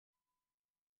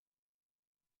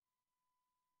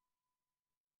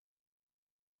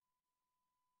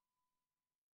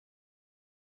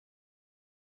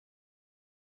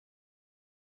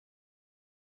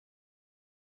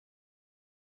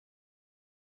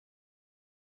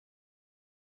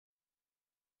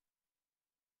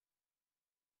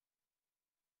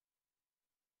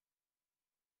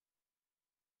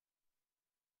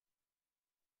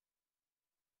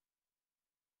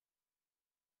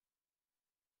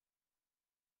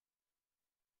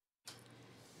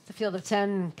Field of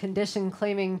 10 condition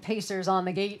claiming pacers on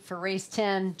the gate for race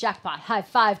 10. Jackpot high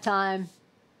five time.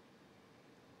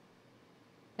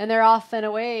 And they're off and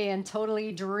away, and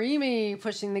Totally Dreamy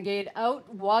pushing the gate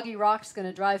out. Woggy Rock's going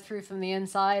to drive through from the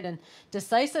inside, and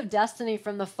Decisive Destiny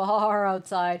from the far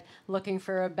outside, looking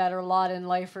for a better lot in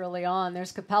life early on.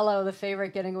 There's Capello, the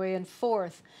favorite, getting away in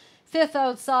fourth. Fifth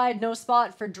outside, no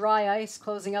spot for Dry Ice.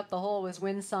 Closing up the hole was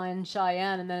Windsign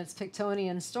Cheyenne, and then it's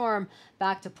Pictonian Storm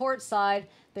back to port side.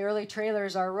 The early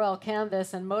trailers are Royal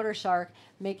Canvas and Motor Shark,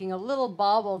 making a little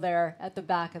bobble there at the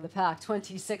back of the pack.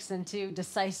 26 and 2,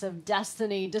 Decisive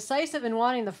Destiny. Decisive in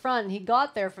wanting the front, and he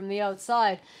got there from the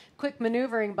outside. Quick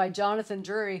maneuvering by Jonathan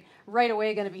Drury. Right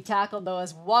away going to be tackled, though,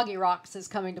 as Woggy Rocks is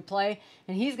coming to play,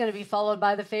 and he's going to be followed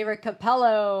by the favorite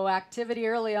Capello. Activity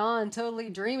early on. Totally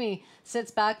Dreamy sits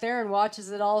back there and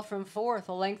watches it all from fourth.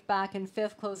 A length back in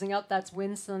fifth. Closing up, that's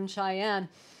Winston Cheyenne.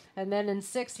 And then in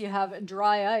sixth, you have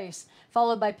Dry Ice,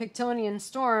 followed by Pictonian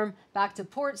Storm, back to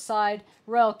port side,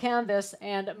 Royal Canvas,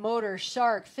 and Motor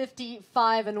Shark.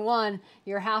 55 and 1,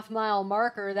 your half-mile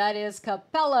marker. That is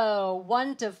Capello.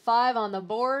 1 to 5 on the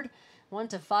board. 1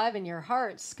 to 5 in your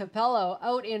hearts. Capello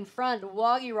out in front.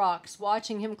 Woggy Rocks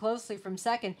watching him closely from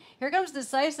second. Here comes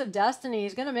Decisive Destiny.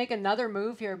 He's going to make another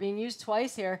move here, being used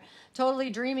twice here. Totally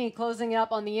Dreamy closing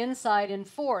up on the inside in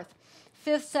fourth.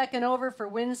 Fifth second over for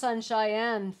Windsun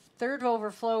Cheyenne. Third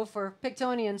overflow for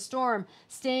Pictonian Storm.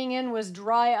 Staying in was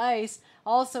Dry Ice.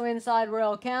 Also inside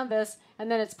Royal Canvas.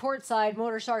 And then it's port side.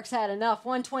 Motor Sharks had enough.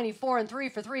 124 and 3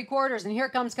 for 3/4. And here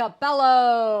comes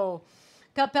Capello.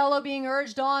 Capello being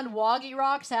urged on. Woggy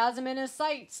Rocks has him in his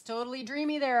sights. Totally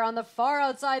Dreamy there on the far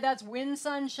outside. That's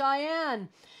Windsun Cheyenne.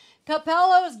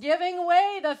 Capello's giving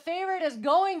way. The favorite is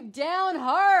going down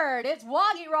hard. It's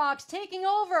Woggy Rocks taking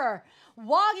over.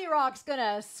 Woggy Rock's going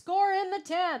to score in the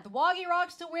 10th. Woggy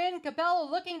Rocks to win. Capello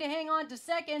looking to hang on to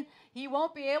second. He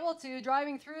won't be able to.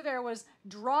 Driving through there was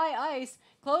Dry Ice.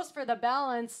 Close for the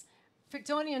balance.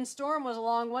 Pictonian Storm was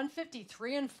along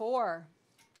 153 and 4.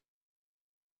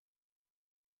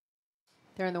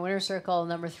 They're in the winner's circle.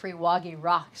 Number 3, Woggy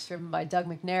Rocks, driven by Doug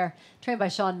McNair. Trained by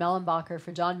Sean Mellenbacher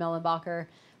for John Mellenbacher.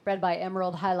 Bred by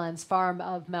Emerald Highlands Farm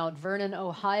of Mount Vernon,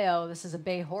 Ohio. This is a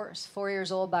bay horse, 4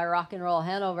 years old, by Rock and Roll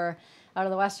Hanover. Out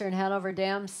of the Western Hanover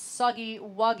Dam, Soggy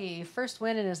Woggy. First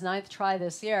win in his 9th try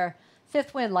this year.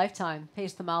 5th win lifetime.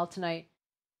 Paced the mile tonight.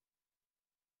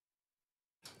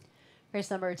 Race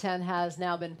number 10 has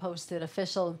now been posted.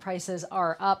 Official and prices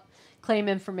are up. Claim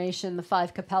information. The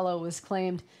 5 Capello was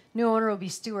claimed. New owner will be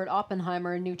Stuart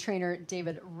Oppenheimer. New trainer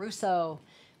David Russo.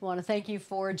 I want to thank you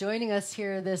for joining us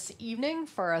here this evening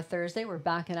for our Thursday. We're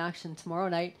back in action tomorrow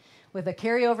night with a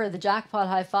carryover of the jackpot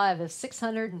high five of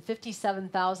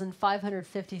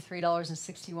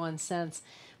 $657,553.61.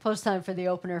 Post time for the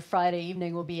opener Friday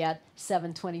evening will be at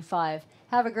 7:25.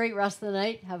 Have a great rest of the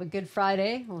night. Have a good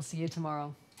Friday. We'll see you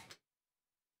tomorrow.